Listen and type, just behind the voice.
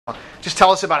just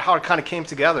tell us about how it kind of came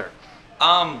together.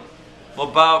 Well,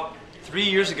 about 3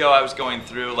 years ago, I was going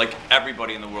through, like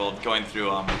everybody in the world, going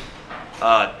through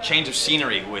change of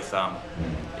scenery with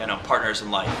you know, partners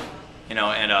in life, you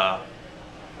know, and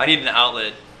I needed an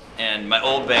outlet, and my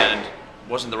old band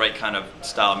wasn't the right kind of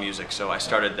style of music, so I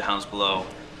started the Hounds Below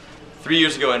 3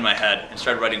 years ago in my head and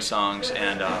started writing songs,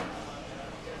 and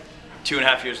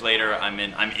 2.5 years later, I'm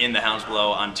in the Hounds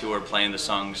Below on tour playing the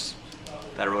songs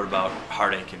that I wrote about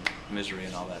heartache and misery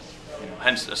and all that. You know,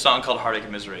 hence a song called Heartache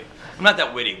and Misery. I'm not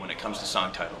that witty when it comes to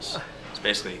song titles. It's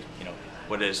basically, you know,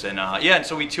 what it is. And yeah, and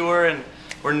so we tour, and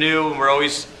we're new, and we're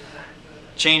always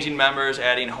changing members,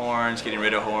 adding horns, getting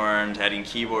rid of horns, adding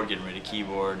keyboard, getting rid of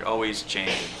keyboard, always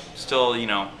changing. Still, you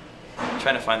know,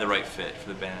 trying to find the right fit for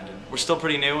the band. And we're still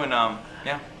pretty new, and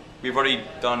yeah, we've already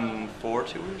done 4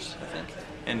 tours, I think,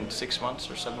 in 6 months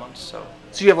or 7 months. So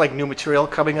you have like new material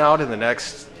coming out in the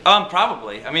next?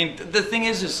 Probably. I mean, the thing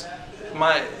is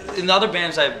in the other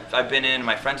bands I've been in,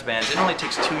 my friends' bands, it only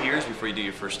takes 2 years before you do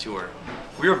your first tour.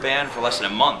 We were banned for less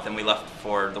than a month, and we left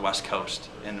for the West Coast,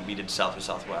 and we did South or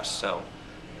Southwest. So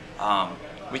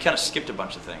we kind of skipped a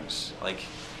bunch of things. Like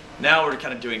now we're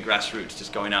kind of doing grassroots,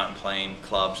 just going out and playing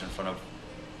clubs in front of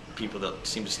people that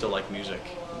seem to still like music,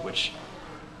 which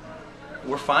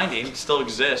we're finding still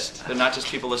exist. They're not just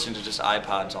people listening to just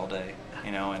iPods all day,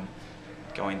 you know, and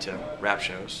going to rap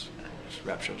shows.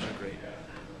 Rap shows are great.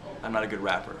 I'm not a good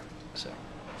rapper, so.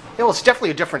 Yeah, well, it's definitely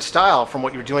a different style from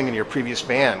what you were doing in your previous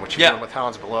band, which you were doing with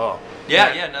Hounds Below.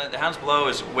 Yeah, no, the Hounds Below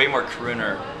is way more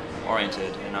crooner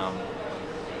oriented, and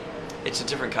it's a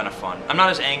different kind of fun. I'm not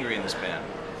as angry in this band.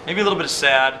 Maybe a little bit of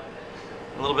sad,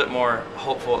 a little bit more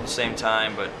hopeful at the same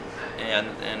time, but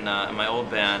in my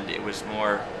old band, it was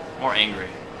more angry.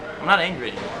 I'm not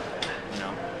angry anymore, you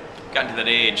know. Gotten to that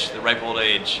age, the ripe old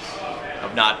age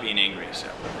of not being angry, so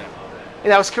yeah.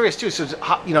 And I was curious too. So,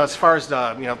 you know, as far as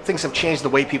the, you know, things have changed the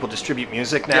way people distribute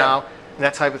music now, and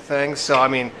that type of thing. So, I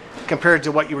mean, compared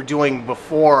to what you were doing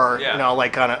before, you know,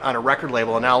 like on a record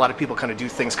label, and now a lot of people kind of do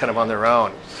things kind of on their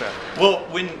own. So. Well,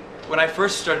 when I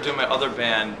first started doing my other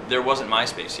band, there wasn't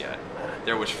MySpace yet.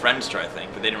 There was Friendster, I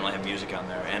think, but they didn't really have music on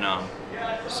there. And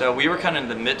so we were kind of in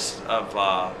the midst of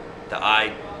the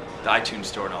iTunes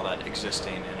store and all that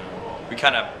existing, and we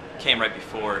kind of came right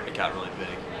before it got really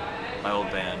big, my old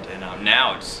band. And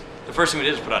now it's, the first thing we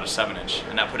did is put out a 7-inch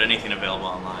and not put anything available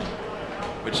online,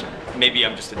 which maybe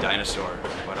I'm just a dinosaur,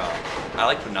 but I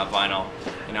like putting out vinyl.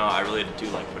 You know, I really do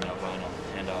like putting out vinyl,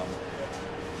 and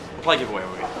we'll probably give away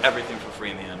everything for free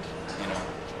in the end. You know,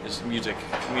 it's music.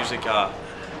 I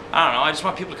don't know. I just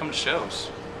want people to come to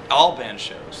shows, all band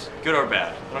shows, good or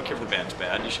bad. I don't care if the band's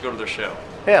bad. You should go to their show.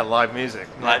 Yeah, live music.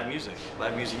 Live music.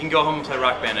 You can go home and play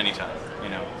Rock Band anytime. You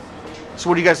know. So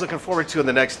what are you guys looking forward to in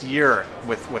the next year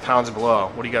with Hounds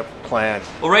Below? What do you got planned?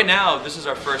 Well, right now, this is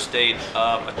our first date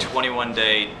of a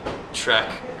 21-day trek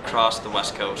across the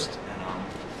West Coast.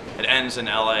 And, it ends in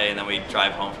LA, and then we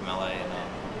drive home from LA. And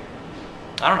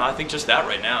I don't know, I think just that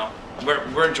right now.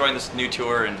 We're enjoying this new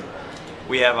tour, and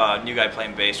we have a new guy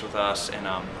playing bass with us, and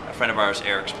a friend of ours,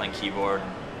 Eric's playing keyboard.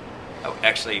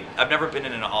 Actually, I've never been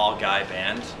in an all-guy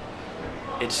band.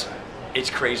 It's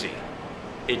crazy.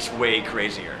 It's way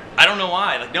crazier. I don't know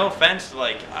why. Like, no offense.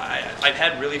 Like, I've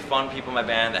had really fun people in my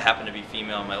band that happen to be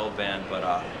female in my old band, but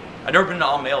I've never been in an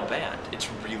all-male band. It's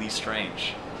really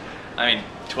strange. I mean,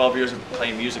 12 years of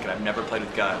playing music, and I've never played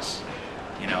with guys.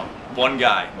 You know, one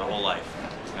guy my whole life,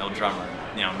 my old drummer.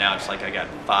 You know, now it's like I got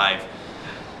 5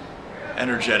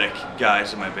 energetic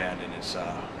guys in my band, and it's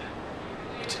a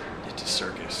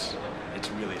circus. It's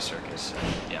really a circus.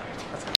 Yeah.